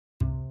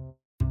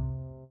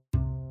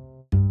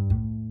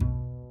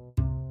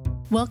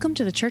Welcome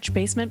to the Church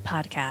Basement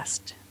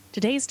Podcast.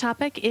 Today's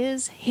topic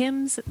is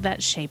hymns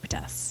that shaped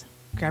us.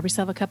 Grab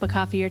yourself a cup of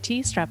coffee or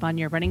tea, strap on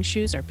your running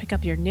shoes, or pick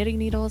up your knitting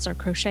needles or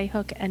crochet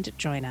hook and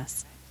join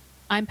us.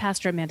 I'm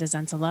Pastor Amanda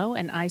Zenzalo,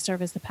 and I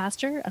serve as the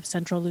pastor of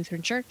Central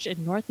Lutheran Church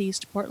in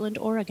Northeast Portland,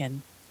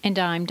 Oregon. And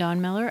I'm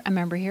Dawn Miller, a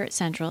member here at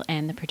Central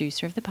and the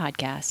producer of the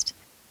podcast.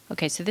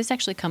 Okay, so this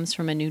actually comes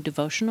from a new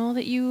devotional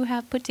that you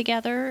have put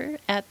together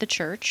at the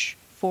church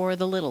for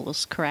the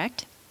littles,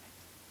 correct?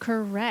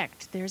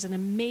 Correct. There's an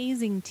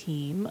amazing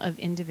team of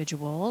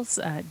individuals.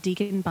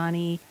 Deacon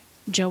Bonnie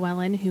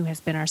Joellen, who has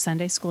been our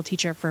Sunday school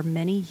teacher for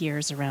many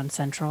years around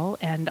Central,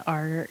 and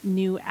our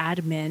new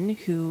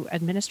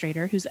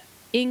administrator, who's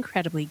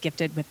incredibly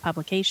gifted with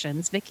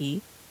publications,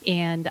 Vicki.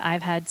 And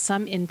I've had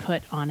some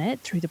input on it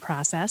through the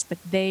process, but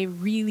they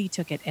really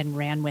took it and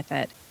ran with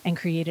it and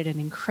created an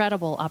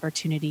incredible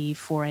opportunity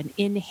for an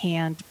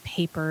in-hand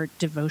paper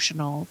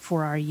devotional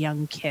for our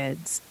young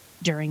kids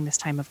during this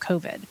time of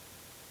COVID.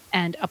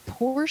 And a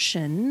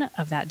portion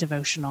of that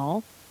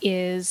devotional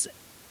is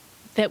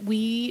that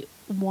we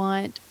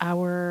want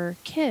our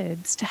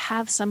kids to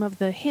have some of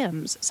the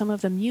hymns, some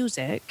of the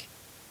music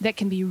that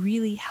can be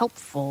really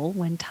helpful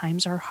when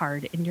times are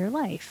hard in your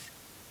life.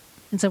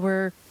 And so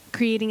we're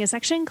creating a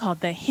section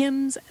called the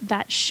Hymns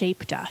That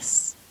Shaped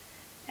Us.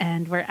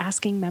 And we're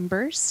asking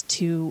members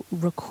to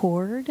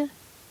record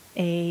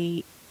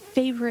a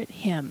favorite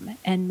hymn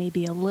and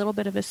maybe a little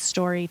bit of a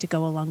story to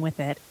go along with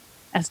it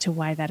as to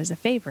why that is a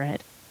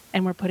favorite.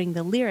 And we're putting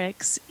the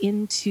lyrics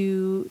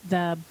into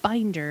the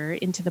binder,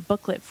 into the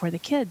booklet for the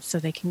kids so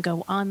they can go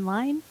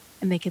online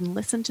and they can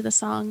listen to the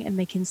song and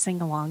they can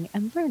sing along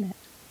and learn it.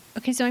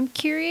 Okay, so I'm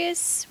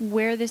curious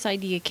where this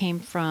idea came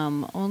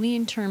from, only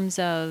in terms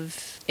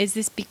of, is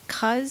this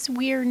because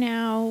we are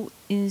now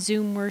in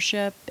Zoom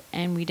worship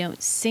and we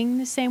don't sing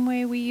the same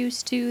way we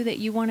used to that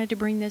you wanted to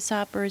bring this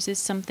up, or is this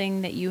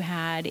something that you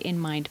had in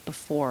mind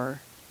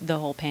before the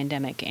whole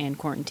pandemic and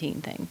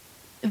quarantine thing?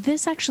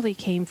 This actually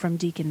came from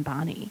Deacon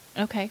Bonnie.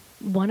 Okay.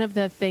 One of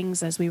the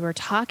things as we were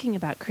talking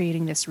about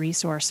creating this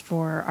resource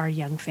for our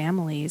young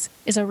families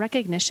is a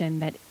recognition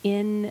that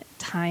in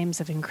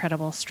times of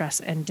incredible stress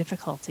and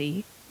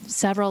difficulty,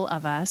 several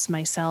of us,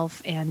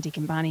 myself and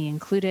Deacon Bonnie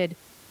included,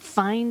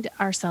 find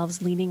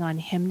ourselves leaning on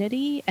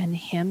hymnody and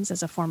hymns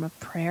as a form of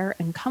prayer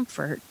and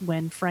comfort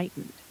when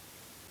frightened.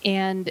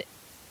 And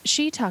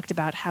she talked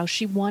about how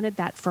she wanted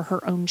that for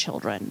her own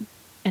children.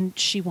 And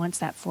she wants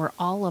that for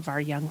all of our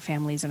young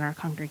families in our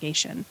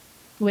congregation,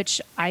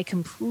 which I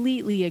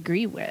completely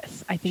agree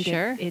with. I think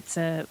it's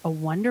a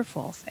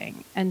wonderful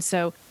thing. And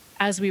so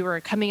as we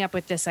were coming up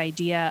with this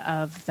idea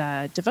of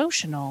the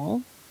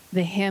devotional,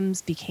 the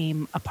hymns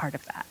became a part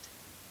of that.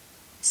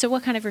 So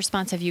what kind of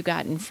response have you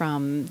gotten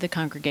from the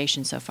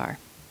congregation so far?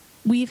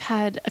 We've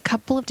had a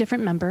couple of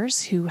different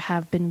members who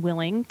have been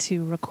willing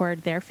to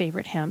record their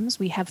favorite hymns.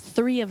 We have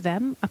 3 of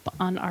them up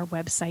on our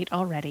website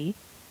already.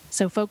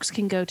 So folks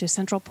can go to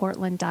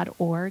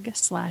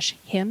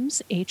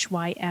centralportland.org/hymns,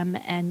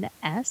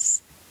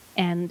 HYMNS,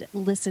 and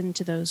listen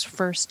to those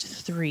first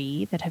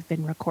 3 that have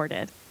been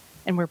recorded.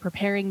 And we're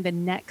preparing the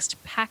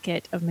next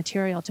packet of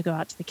material to go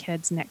out to the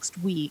kids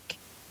next week.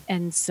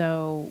 And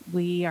so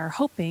we are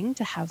hoping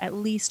to have at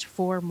least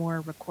 4 more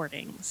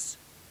recordings.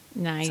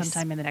 Nice.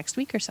 Sometime in the next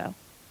week or so.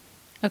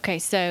 Okay,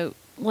 so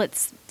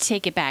let's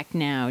take it back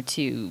now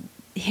to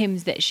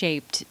hymns that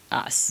shaped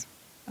us,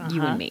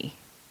 you and me.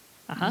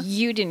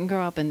 You didn't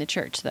grow up in the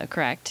church, though,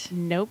 correct?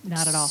 Nope,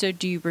 not at all. So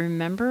do you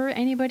remember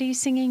anybody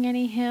singing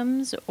any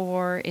hymns,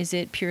 or is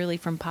it purely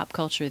from pop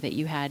culture that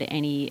you had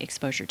any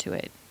exposure to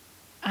it?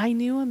 I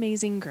knew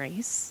Amazing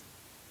Grace,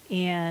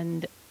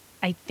 and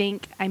I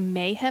think I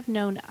may have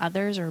known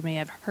others or may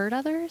have heard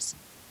others,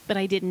 but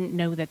I didn't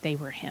know that they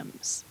were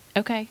hymns.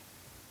 Okay.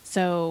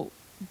 So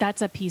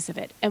that's a piece of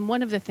it. And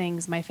one of the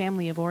things, my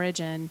family of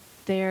origin,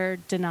 their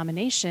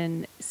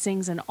denomination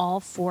sings an all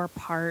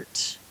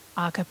 4-part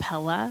a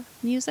cappella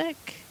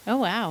music. Oh,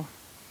 wow.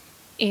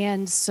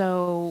 And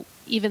so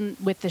even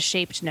with the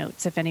shaped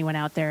notes, if anyone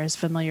out there is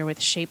familiar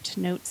with shaped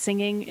note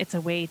singing, it's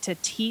a way to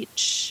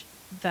teach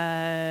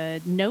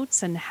the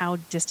notes and how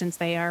distant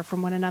they are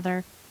from one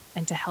another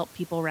and to help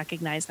people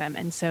recognize them.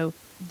 And so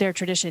their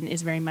tradition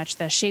is very much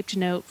the shaped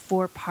note,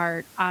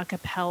 4-part, a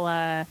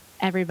cappella,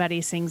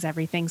 everybody sings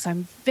everything. So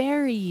I'm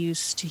very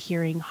used to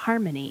hearing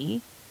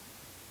harmony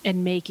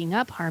and making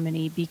up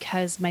harmony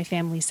because my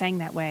family sang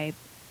that way.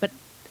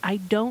 I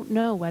don't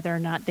know whether or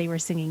not they were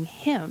singing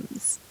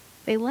hymns.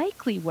 They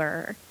likely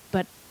were,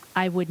 but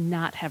I would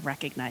not have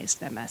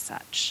recognized them as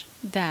such.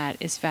 That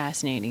is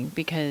fascinating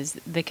because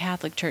the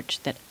Catholic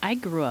Church that I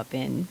grew up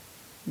in,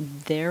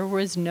 there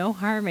was no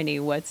harmony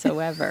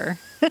whatsoever.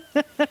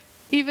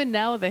 Even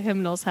now, the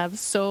hymnals have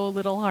so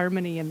little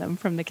harmony in them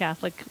from the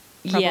Catholic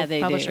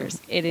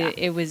publishers.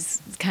 It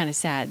was kind of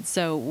sad.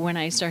 So when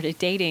I started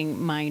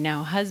dating my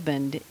now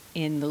husband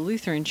in the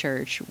Lutheran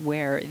Church,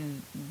 where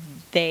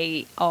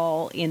they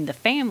all in the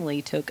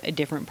family took a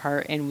different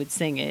part and would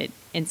sing it,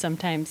 and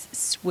sometimes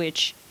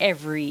switch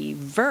every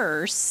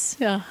verse,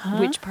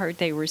 which part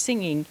they were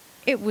singing,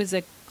 it was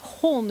a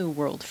whole new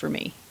world for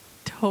me.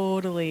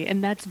 Totally.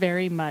 And that's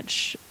very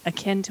much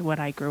akin to what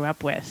I grew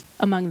up with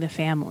among the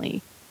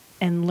family,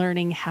 and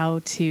learning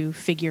how to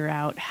figure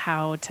out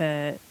how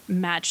to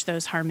match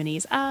those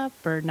harmonies up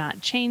or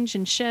not change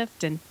and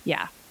shift. And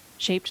yeah,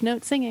 shaped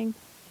note singing.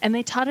 And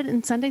they taught it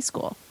in Sunday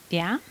school.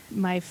 Yeah?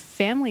 My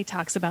family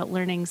talks about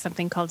learning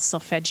something called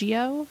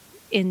solfeggio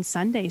in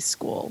Sunday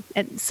school.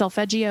 And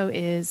solfeggio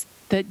is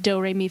the do,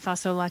 re, mi, fa,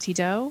 sol, la, ti,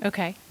 do.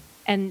 Okay.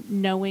 And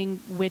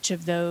knowing which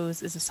of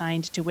those is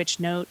assigned to which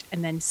note,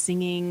 and then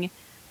singing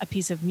a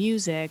piece of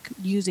music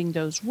using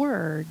those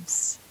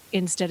words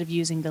instead of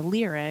using the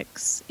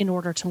lyrics in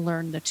order to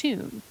learn the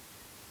tune.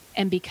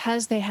 And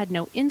because they had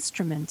no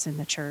instruments in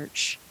the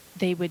church,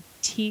 they would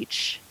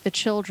teach the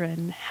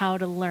children how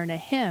to learn a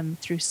hymn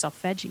through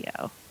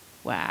solfeggio.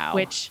 Wow.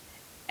 Which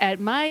at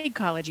my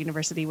college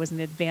university was an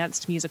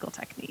advanced musical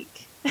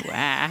technique.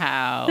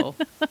 Wow.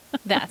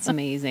 That's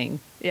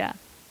amazing. Yeah.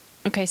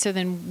 Okay, so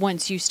then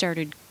once you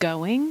started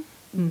going,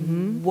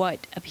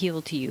 what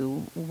appealed to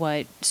you?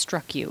 What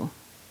struck you?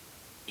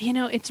 You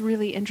know, it's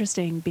really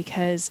interesting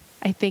because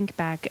I think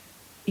back,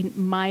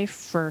 my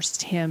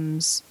first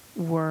hymns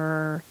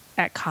were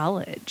at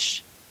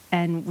college,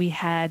 and we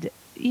had,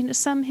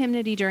 some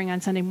hymnody during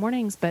on Sunday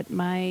mornings, but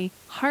my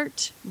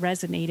heart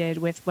resonated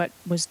with what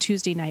was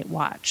Tuesday Night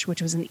Watch,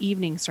 which was an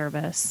evening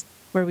service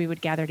where we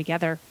would gather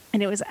together.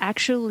 And it was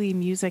actually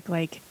music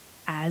like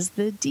As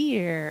the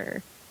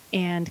Deer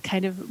and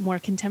kind of more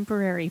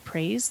contemporary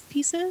praise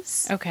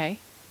pieces. Okay.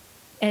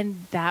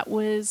 And that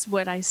was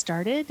what I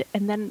started.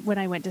 And then when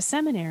I went to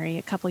seminary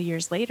a couple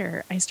years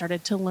later, I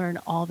started to learn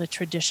all the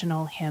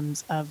traditional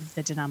hymns of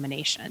the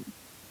denomination.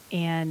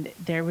 And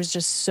there was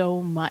just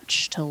so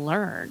much to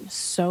learn,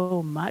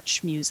 so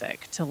much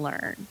music to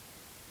learn,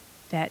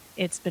 that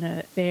it's been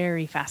a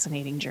very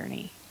fascinating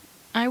journey.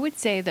 I would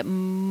say that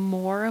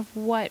more of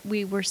what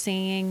we were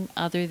singing,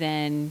 other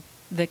than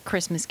the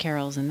Christmas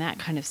carols and that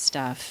kind of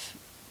stuff,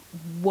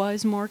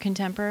 was more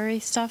contemporary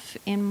stuff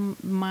in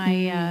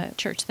my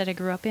church that I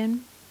grew up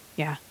in.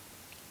 Yeah.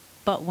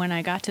 But when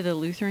I got to the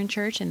Lutheran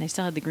church and they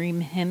still had the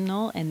green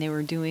hymnal and they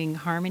were doing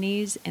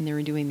harmonies and they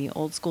were doing the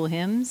old school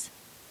hymns,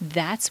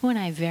 that's when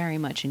I very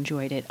much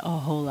enjoyed it a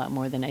whole lot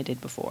more than I did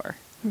before.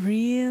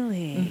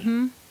 Really?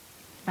 Mm-hmm.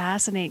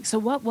 Fascinating. So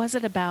what was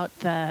it about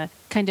the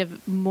kind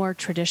of more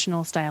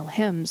traditional style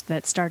hymns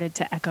that started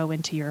to echo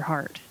into your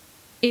heart?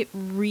 It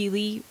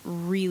really,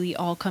 really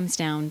all comes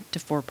down to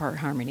 4-part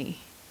harmony.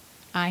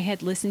 I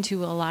had listened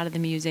to a lot of the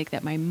music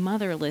that my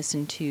mother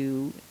listened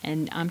to,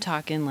 and I'm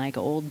talking like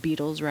old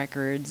Beatles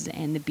records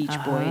and the Beach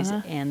Boys,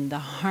 and the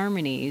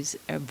harmonies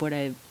of what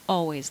I've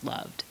always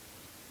loved.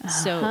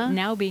 So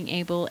now being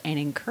able and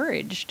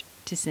encouraged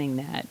to sing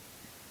that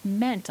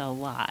meant a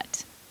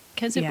lot,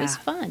 because it was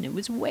fun. It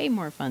was way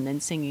more fun than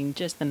singing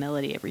just the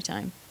melody every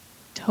time.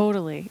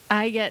 Totally.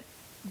 I get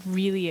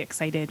really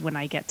excited when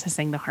I get to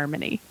sing the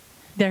harmony.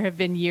 There have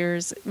been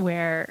years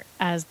where,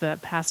 as the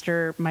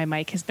pastor, my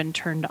mic has been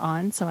turned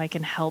on so I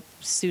can help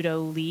pseudo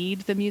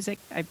lead the music.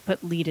 I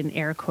put lead in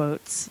air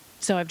quotes.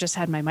 So I've just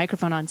had my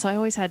microphone on. So I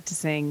always had to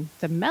sing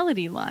the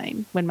melody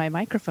line when my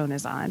microphone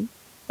is on.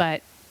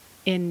 But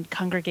in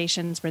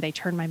congregations where they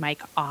turn my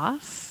mic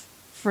off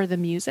for the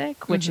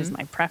music, which is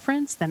my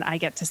preference, then I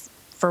get to,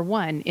 for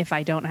one, if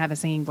I don't have a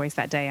singing voice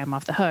that day, I'm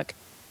off the hook.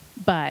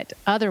 But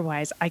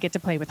otherwise, I get to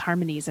play with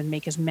harmonies and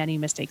make as many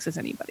mistakes as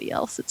anybody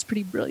else. It's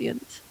pretty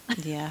brilliant.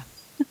 Yeah.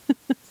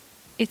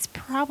 It's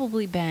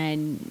probably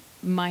been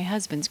my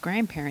husband's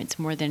grandparents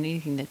more than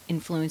anything that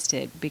influenced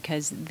it,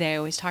 because they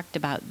always talked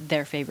about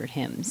their favorite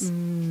hymns.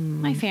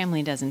 My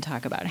family doesn't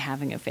talk about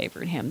having a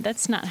favorite hymn.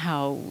 That's not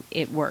how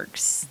it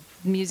works.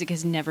 Music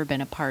has never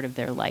been a part of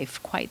their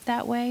life quite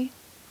that way.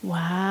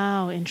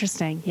 Wow,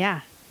 interesting.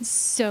 Yeah.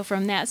 So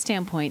from that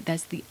standpoint,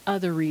 that's the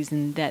other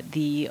reason that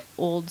the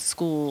old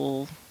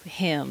school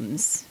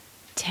hymns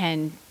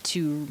tend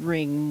to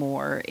ring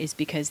more, is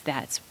because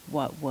that's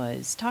what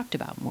was talked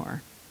about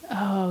more.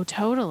 Oh,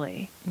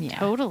 totally. Yeah.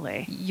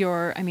 Totally.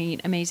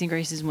 Amazing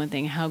Grace is one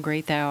thing. How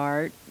Great Thou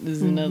Art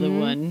is another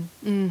one.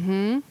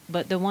 Mm-hmm.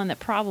 But the one that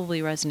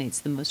probably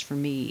resonates the most for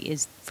me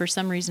is, for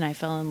some reason, I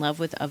fell in love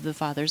with Of the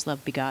Father's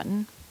Love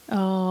Begotten.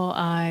 Oh,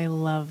 I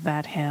love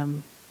that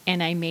hymn.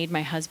 And I made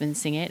my husband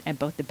sing it at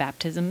both the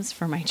baptisms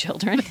for my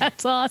children.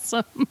 That's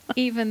awesome.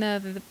 Even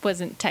though it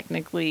wasn't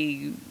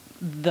technically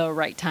the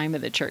right time of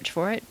the church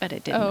for it, but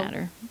it didn't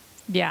matter.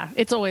 Yeah,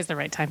 it's always the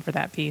right time for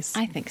that piece.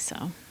 I think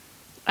so.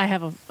 I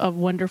have a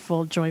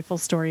wonderful, joyful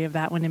story of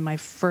that one in my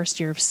first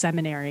year of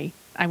seminary.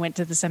 I went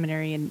to the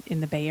seminary in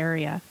the Bay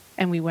Area,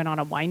 and we went on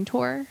a wine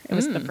tour. It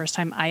was the first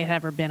time I had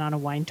ever been on a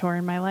wine tour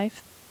in my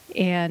life.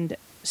 And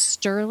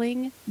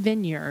Sterling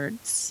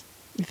Vineyards,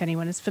 if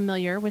anyone is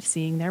familiar with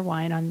seeing their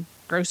wine on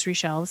grocery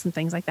shelves and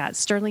things like that,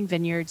 Sterling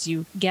Vineyards,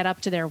 you get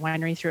up to their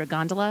winery through a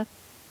gondola.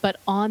 But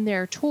on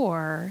their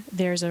tour,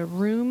 there's a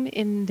room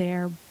in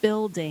their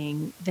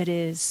building that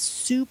is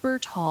super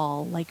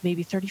tall, like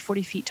maybe 30,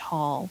 40 feet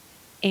tall,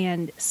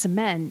 and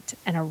cement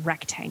and a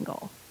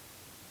rectangle.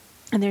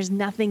 And there's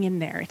nothing in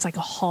there. It's like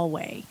a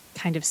hallway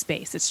kind of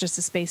space. It's just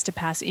a space to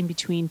pass in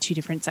between two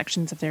different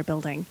sections of their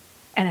building.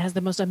 and it has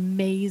the most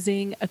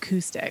amazing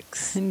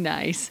acoustics.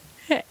 Nice.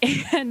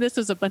 And this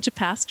was a bunch of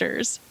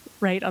pastors,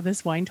 right, on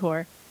this wine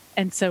tour.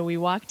 And so we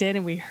walked in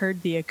and we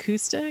heard the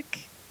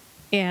acoustic,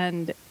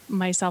 and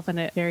myself and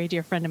a very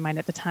dear friend of mine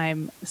at the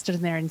time stood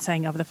in there and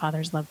sang Of the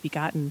Father's Love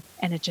Begotten.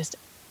 And it just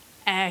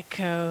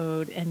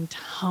echoed and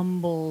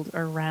tumbled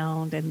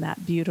around in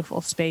that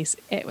beautiful space.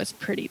 It was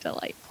pretty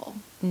delightful.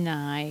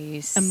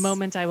 Nice. A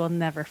moment I will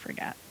never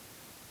forget.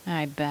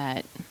 I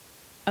bet.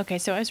 Okay,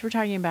 so as we're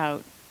talking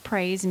about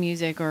praise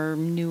music or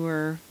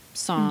newer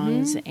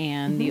songs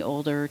and the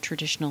older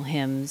traditional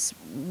hymns,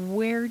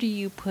 where do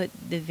you put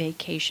the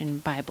Vacation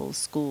Bible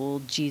School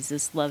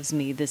Jesus Loves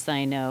Me, This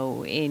I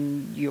Know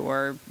in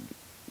your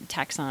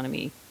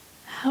taxonomy?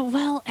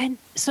 Well, and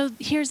so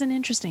here's an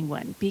interesting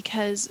one,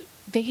 because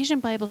Vacation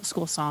Bible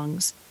School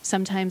songs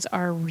sometimes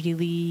are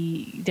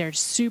they're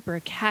super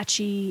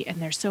catchy and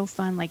they're so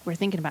fun. Like we're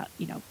thinking about,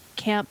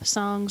 camp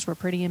songs were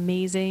pretty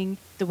amazing,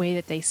 the way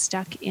that they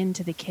stuck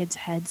into the kids'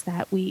 heads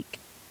that week.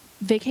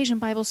 Vacation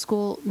Bible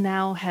School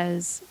now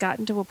has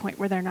gotten to a point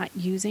where they're not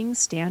using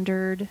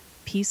standard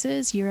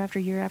pieces year after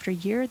year after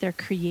year. They're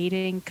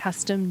creating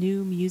custom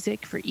new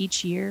music for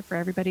each year for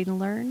everybody to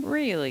learn.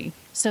 Really?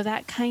 So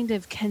that kind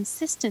of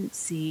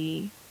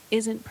consistency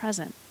isn't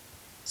present.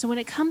 So when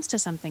it comes to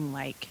something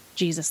like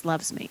Jesus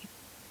Loves Me,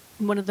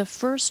 one of the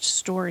first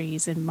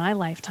stories in my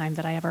lifetime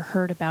that I ever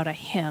heard about a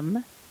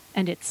hymn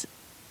and its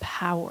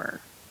power.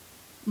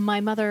 My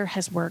mother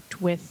has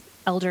worked with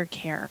elder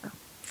care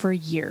for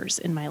years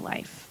in my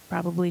life.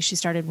 Probably she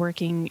started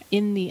working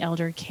in the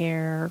elder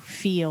care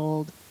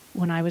field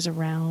when I was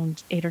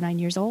around 8 or 9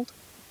 years old.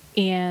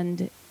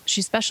 And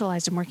she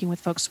specialized in working with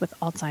folks with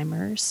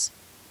Alzheimer's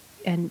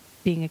and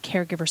being a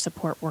caregiver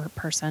support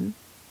person.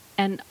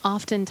 And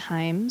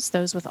oftentimes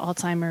those with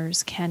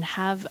Alzheimer's can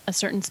have a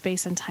certain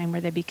space and time where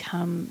they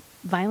become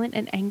violent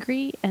and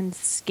angry and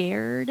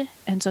scared.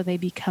 And so they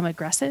become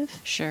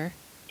aggressive. Sure.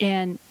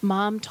 And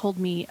Mom told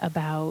me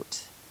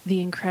about the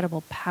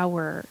incredible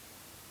power.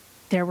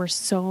 There were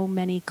so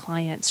many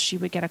clients. She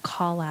would get a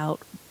call out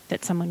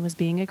that someone was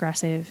being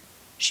aggressive.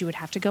 She would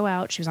have to go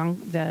out. She was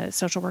on the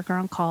social worker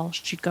on call.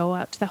 She'd go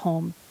out to the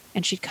home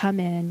and she'd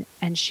come in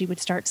and she would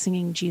start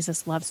singing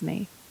Jesus Loves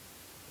Me.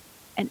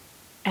 And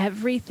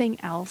everything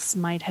else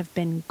might have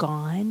been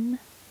gone.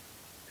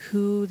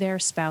 Who their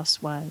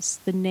spouse was,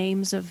 the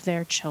names of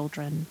their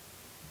children,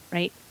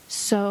 right?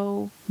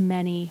 So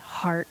many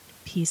heart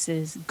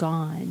pieces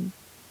gone.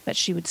 But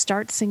she would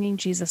start singing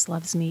Jesus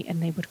Loves Me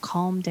and they would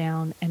calm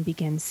down and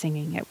begin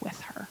singing it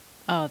with her.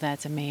 Oh,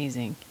 that's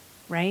amazing.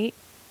 Right?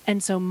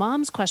 And so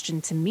Mom's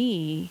question to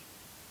me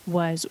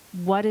was,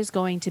 what is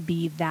going to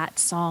be that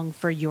song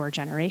for your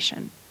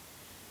generation?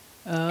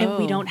 Oh. And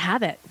we don't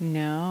have it.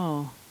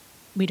 No.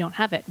 We don't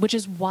have it, which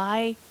is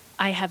why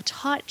I have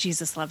taught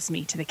Jesus Loves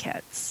Me to the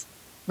kids,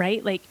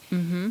 right?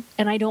 And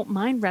I don't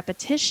mind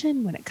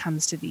repetition when it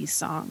comes to these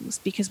songs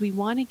because we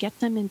want to get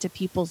them into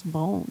people's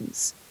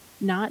bones.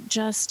 Not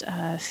just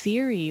a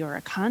theory or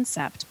a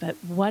concept, but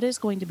what is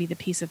going to be the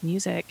piece of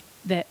music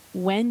that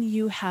when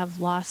you have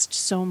lost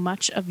so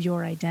much of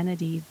your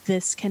identity,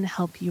 this can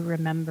help you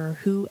remember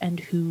who and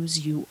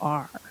whose you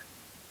are.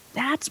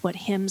 That's what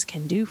hymns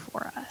can do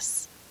for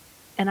us.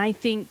 And I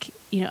think,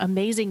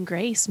 Amazing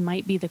Grace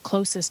might be the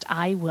closest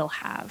I will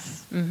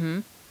have.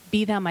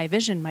 Be Thou My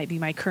Vision might be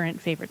my current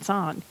favorite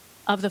song.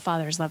 Of the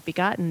Father's Love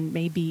Begotten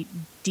may be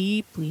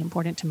deeply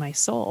important to my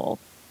soul.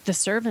 The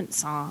Servant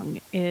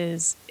song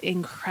is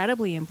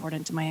incredibly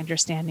important to my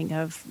understanding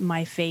of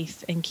my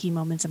faith and key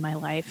moments in my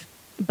life.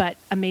 But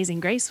Amazing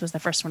Grace was the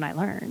first one I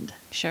learned.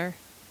 Sure.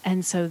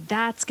 And so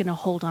that's going to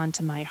hold on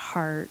to my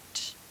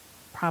heart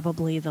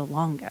probably the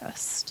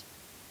longest.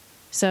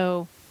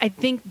 So I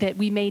think that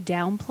we may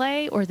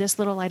downplay, or This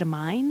Little Light of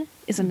Mine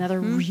is another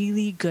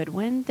really good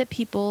one that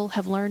people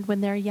have learned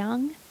when they're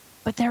young.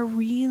 But they're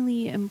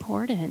really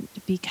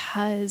important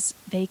because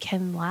they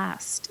can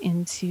last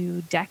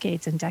into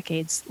decades and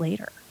decades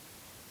later.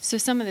 So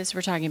some of this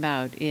we're talking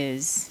about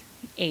is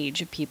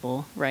age of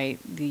people, right?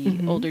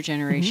 The older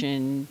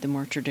generation, the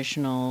more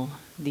traditional,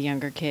 the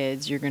younger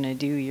kids, you're going to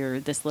do your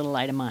This Little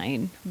Light of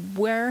Mine.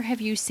 Where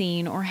have you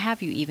seen, or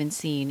have you even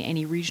seen,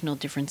 any regional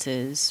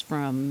differences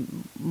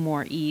from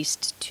more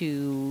east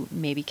to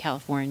maybe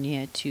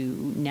California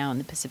to now in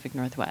the Pacific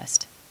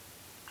Northwest?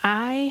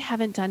 I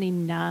haven't done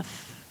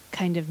enough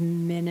kind of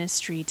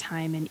ministry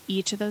time in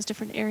each of those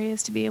different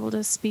areas to be able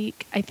to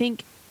speak. I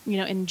think,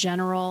 in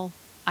general,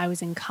 I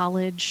was in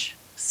college.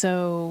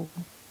 So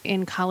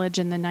in college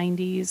in the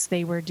 90s,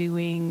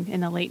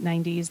 in the late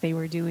 90s, they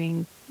were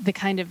doing the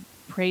kind of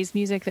praise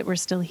music that we're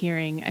still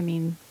hearing. I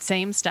mean,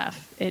 same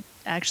stuff. It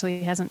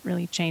actually hasn't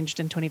really changed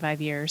in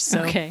 25 years.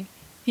 So, okay.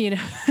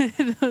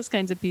 Those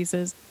kinds of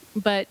pieces.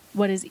 But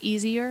what is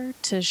easier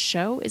to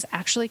show is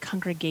actually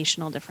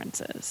congregational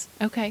differences.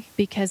 Okay.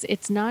 Because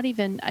it's not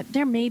even,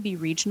 there may be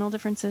regional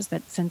differences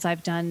that since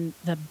I've done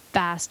the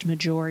vast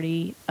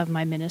majority of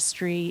my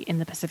ministry in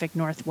the Pacific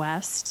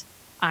Northwest,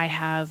 I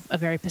have a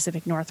very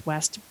Pacific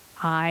Northwest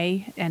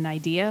eye and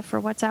idea for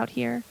what's out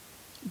here.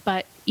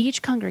 But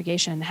each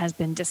congregation has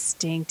been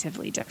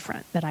distinctively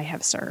different that I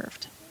have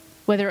served.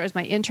 Whether it was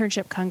my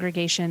internship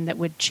congregation that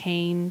would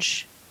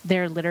change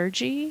their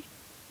liturgy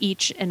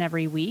each and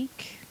every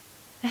week.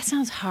 That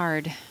sounds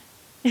hard.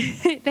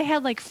 They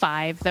had like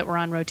 5 that were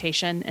on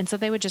rotation, and so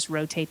they would just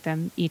rotate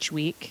them each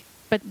week,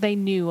 but they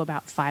knew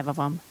about 5 of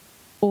them.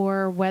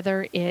 Or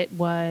whether it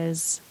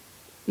was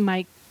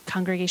my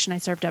congregation I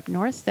served up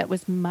north that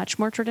was much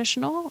more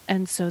traditional,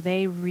 and so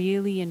they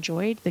really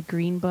enjoyed the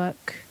Green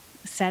Book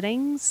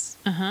settings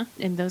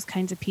and those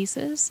kinds of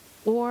pieces.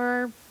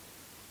 Or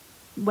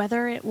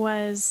whether it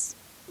was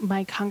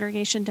my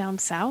congregation down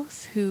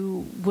south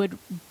who would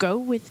go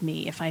with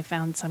me if I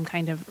found some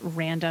kind of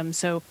random.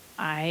 So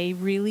I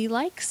really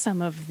like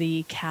some of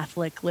the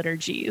Catholic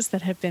liturgies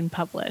that have been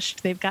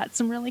published. They've got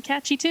some really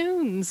catchy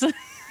tunes.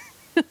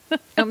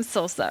 I'm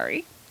so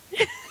sorry.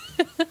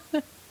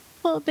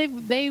 Well,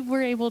 they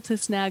were able to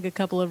snag a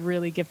couple of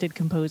really gifted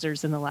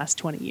composers in the last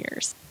 20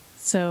 years.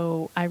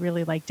 So I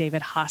really like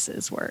David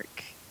Haas's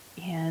work.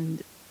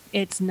 And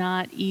it's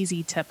not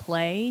easy to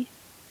play.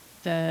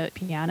 The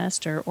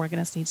pianist or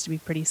organist needs to be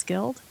pretty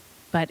skilled,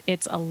 but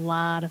it's a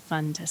lot of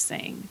fun to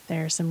sing.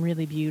 There are some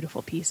really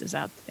beautiful pieces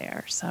out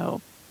there.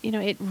 So,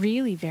 it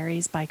really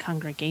varies by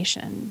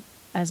congregation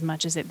as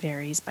much as it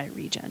varies by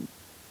region.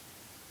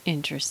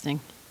 Interesting.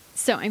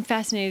 So I'm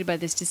fascinated by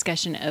this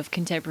discussion of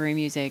contemporary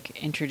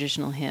music and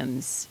traditional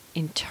hymns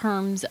in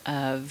terms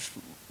of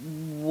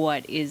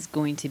what is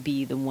going to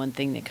be the one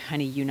thing that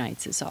kind of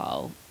unites us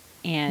all.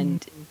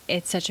 And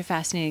it's such a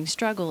fascinating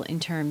struggle in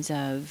terms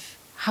of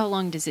how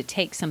long does it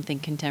take something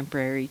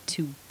contemporary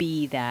to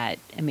be that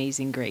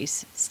Amazing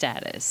Grace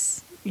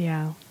status?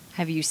 Yeah.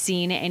 Have you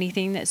seen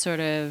anything that sort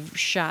of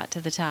shot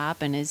to the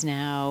top and is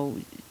now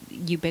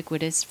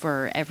ubiquitous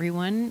for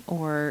everyone?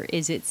 Or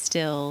is it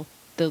still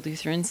the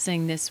Lutherans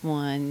sing this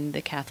one,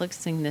 the Catholics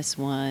sing this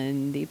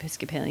one, the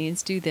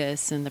Episcopalians do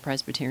this, and the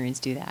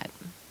Presbyterians do that?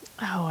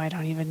 Oh, I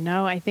don't even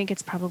know. I think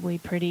it's probably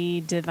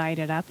pretty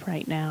divided up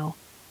right now.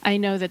 I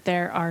know that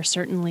there are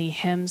certainly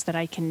hymns that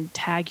I can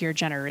tag your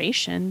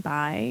generation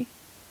by.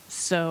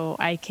 So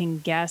I can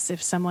guess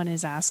if someone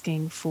is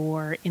asking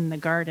for In the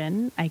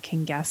Garden, I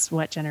can guess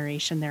what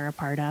generation they're a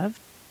part of.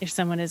 If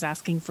someone is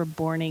asking for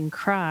Borning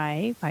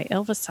Cry by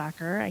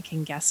Ylvisåker, I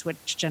can guess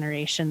which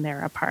generation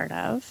they're a part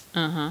of.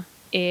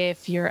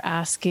 If you're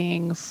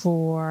asking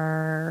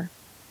for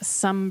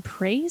some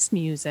praise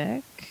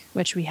music,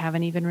 which we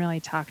haven't even really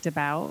talked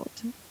about,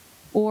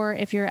 or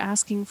if you're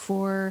asking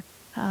for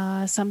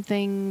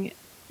something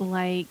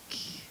like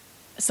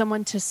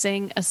someone to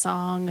sing a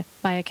song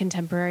by a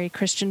contemporary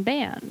Christian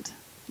band,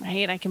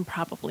 right? I can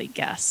probably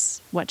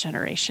guess what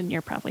generation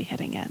you're probably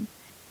hitting in.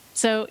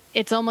 So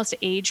it's almost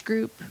age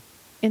group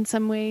in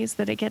some ways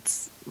that it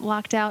gets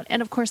locked out.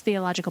 And of course,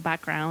 theological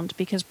background,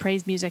 because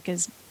praise music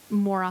is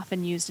more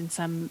often used in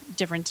some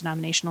different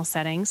denominational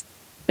settings.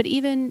 But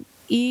even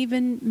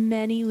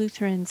many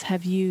Lutherans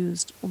have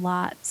used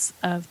lots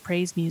of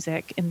praise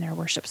music in their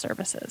worship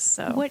services.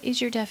 So, what is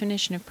your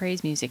definition of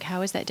praise music?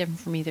 How is that different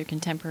from either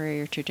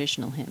contemporary or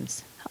traditional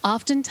hymns?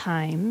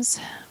 Oftentimes,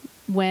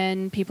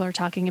 when people are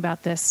talking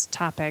about this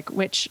topic,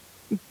 which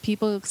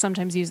people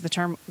sometimes use the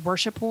term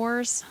worship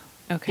wars,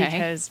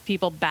 because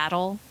people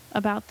battle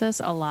about this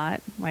a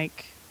lot.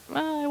 Like,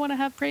 I want to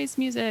have praise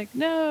music.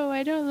 No,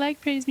 I don't like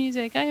praise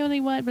music. I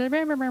only want blah,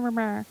 blah, blah, blah,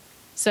 blah.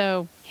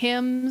 So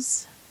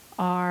hymns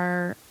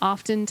are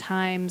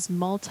oftentimes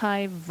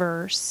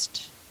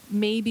multi-versed,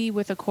 maybe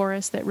with a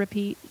chorus that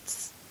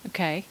repeats.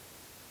 Okay.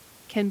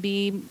 Can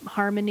be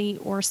harmony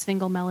or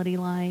single melody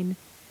line.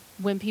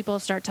 When people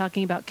start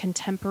talking about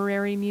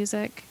contemporary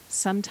music,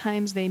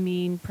 sometimes they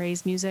mean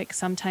praise music.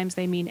 Sometimes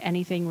they mean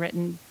anything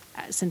written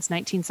since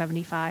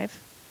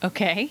 1975.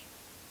 Okay.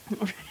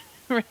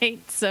 Right?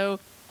 So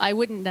I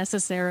wouldn't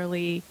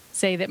necessarily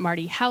say that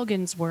Marty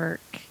Haugen's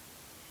work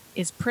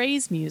is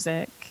praise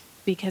music,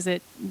 because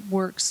it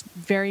works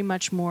very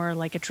much more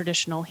like a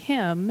traditional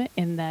hymn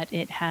in that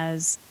it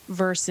has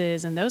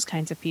verses and those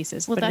kinds of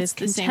pieces. Well, but that's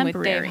it is the same with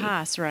contemporary. Dave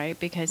Haas, right?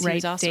 Because he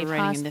was also Dave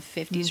writing Haas. in the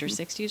 50s or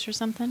 60s or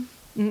something.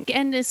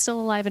 And is still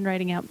alive and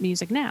writing out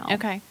music now.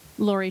 Okay.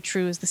 Laurie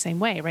True is the same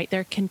way, right?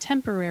 They're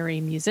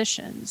contemporary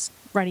musicians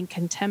writing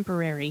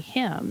contemporary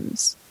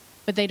hymns,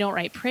 but they don't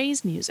write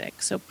praise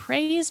music. So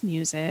praise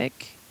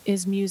music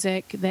is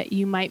music that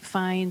you might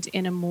find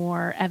in a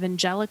more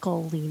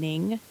evangelical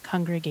leaning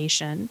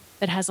congregation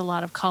that has a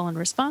lot of call and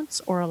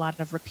response or a lot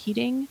of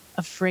repeating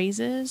of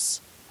phrases.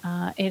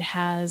 It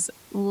has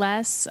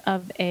less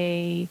of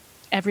a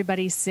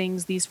everybody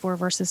sings these 4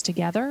 verses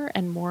together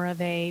and more of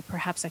a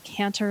perhaps a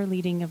cantor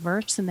leading a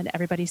verse and then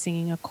everybody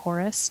singing a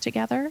chorus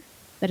together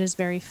that is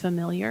very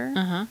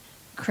familiar.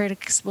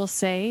 Critics will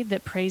say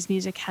that praise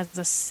music has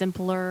a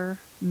simpler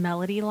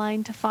melody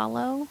line to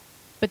follow.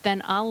 But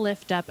then I'll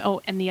lift up,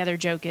 and the other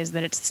joke is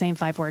that it's the same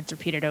 5 words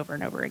repeated over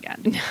and over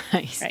again.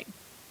 Nice. Right.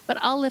 But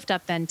I'll lift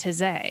up then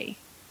Taizé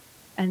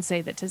and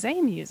say that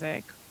Taizé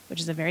music, which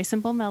is a very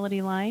simple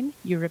melody line,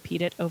 you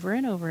repeat it over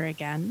and over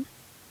again.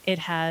 It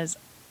has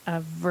a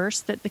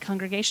verse that the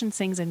congregation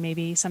sings and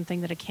maybe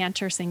something that a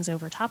cantor sings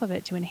over top of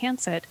it to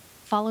enhance it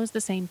follows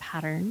the same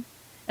pattern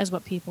as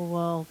what people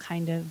will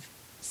kind of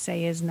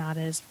say is not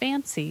as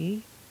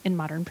fancy in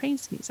modern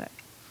praise music.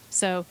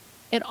 So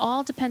it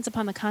all depends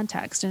upon the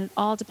context, and it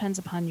all depends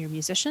upon your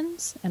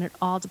musicians, and it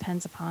all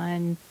depends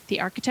upon the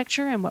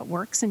architecture and what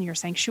works in your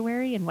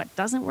sanctuary and what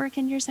doesn't work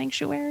in your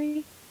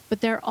sanctuary.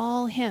 But they're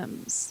all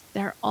hymns.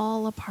 They're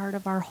all a part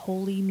of our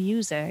holy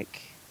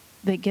music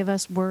that give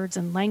us words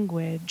and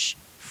language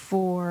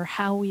for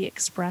how we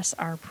express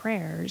our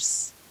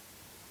prayers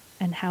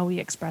and how we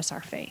express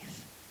our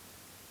faith.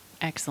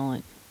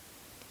 Excellent.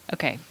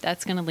 Okay,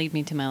 that's going to lead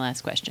me to my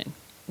last question.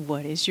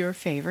 What is your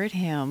favorite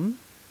hymn?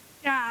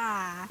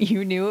 Ah,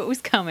 You knew it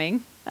was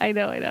coming. I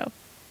know.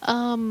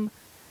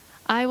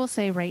 I will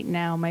say right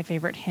now, my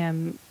favorite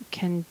hymn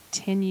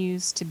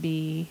continues to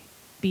be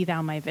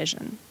Thou My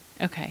Vision.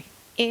 Okay.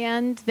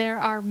 And there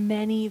are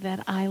many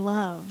that I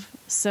love.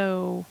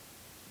 So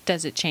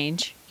Does it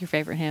change your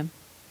favorite hymn?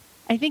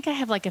 I think I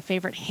have like a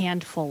favorite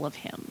handful of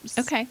hymns.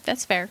 Okay,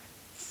 that's fair.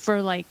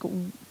 For like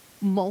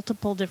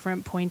multiple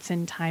different points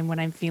in time when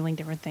I'm feeling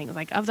different things.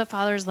 Like Of the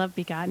Father's Love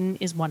Begotten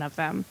is one of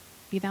them.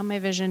 Be Thou My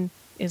Vision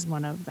is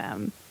one of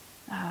them.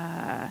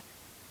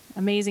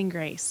 Amazing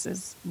Grace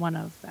is one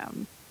of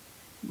them.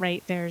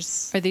 Right?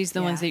 There's... Are these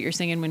the ones that you're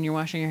singing when you're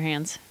washing your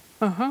hands?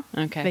 Uh-huh.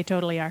 Okay. They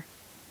totally are.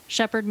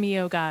 Shepherd Me,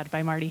 O God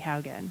by Marty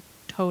Haugen.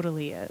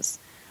 Totally is.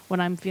 When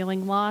I'm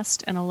feeling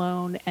lost and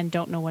alone and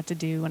don't know what to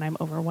do and I'm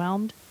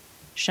overwhelmed,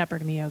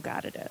 Shepherd Me, O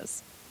God it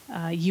is.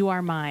 You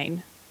Are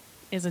Mine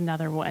is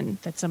another one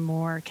that's a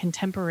more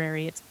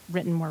contemporary. It's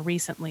written more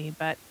recently,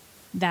 but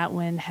that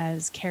one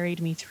has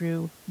carried me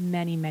through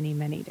many, many,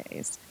 many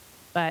days.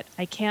 But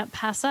I can't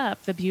pass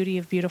up the Beauty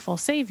of Beautiful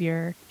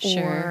Savior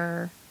Sure.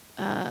 or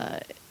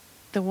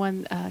the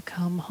one,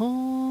 come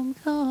home,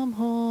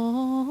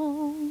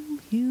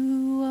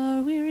 you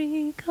are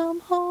weary,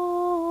 come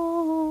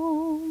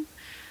home.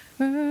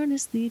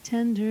 Earnestly,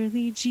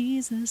 tenderly,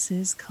 Jesus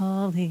is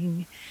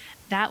calling.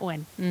 That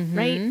one,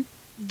 right?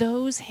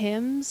 Those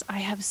hymns I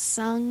have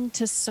sung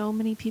to so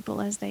many people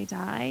as they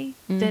die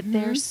that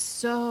they're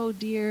so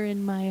dear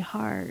in my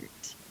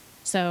heart.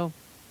 So,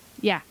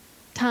 yeah,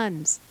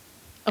 tons.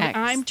 Okay,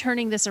 I'm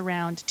turning this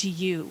around to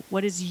you.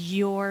 What is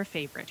your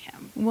favorite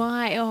hymn? Well,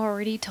 I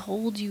already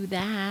told you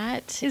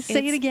that.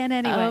 Say it again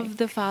anyway. Of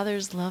the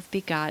Father's Love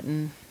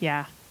Begotten.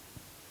 Yeah.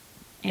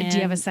 And do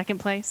you have a second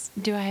place?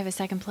 Do I have a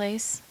second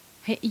place?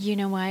 Hey, you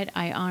know what?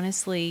 I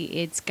honestly,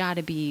 it's got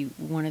to be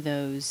one of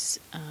those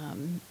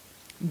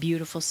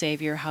Beautiful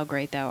Savior, How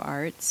Great Thou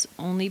Art,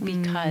 only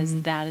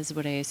because that is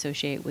what I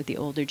associate with the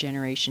older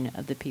generation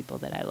of the people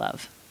that I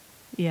love.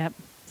 Yep.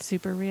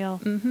 Super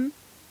real. Mm-hmm.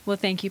 Well,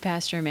 thank you,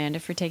 Pastor Amanda,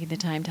 for taking the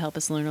time to help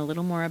us learn a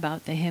little more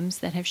about the hymns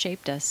that have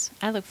shaped us.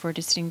 I look forward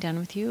to sitting down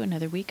with you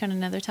another week on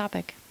another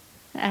topic.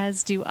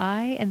 As do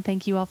I, and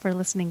thank you all for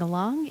listening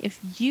along.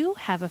 If you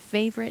have a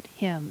favorite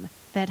hymn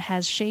that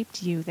has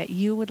shaped you that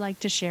you would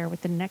like to share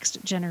with the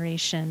next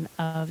generation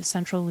of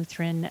Central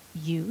Lutheran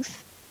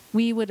youth,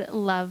 we would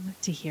love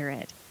to hear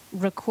it.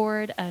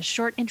 Record a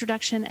short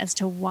introduction as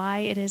to why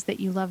it is that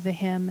you love the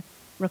hymn.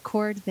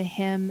 Record the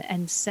hymn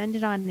and send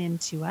it on in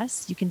to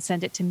us. You can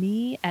send it to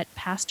me at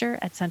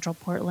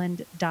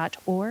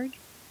pastor@centralportland.org,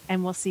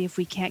 and we'll see if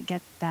we can't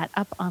get that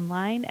up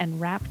online and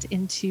wrapped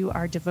into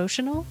our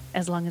devotional,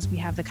 as long as we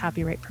have the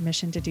copyright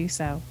permission to do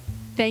so.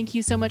 Thank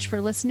you so much for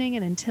listening,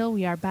 and until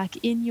we are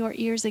back in your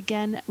ears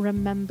again,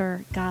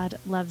 remember, God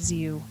loves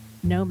you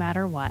no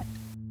matter what.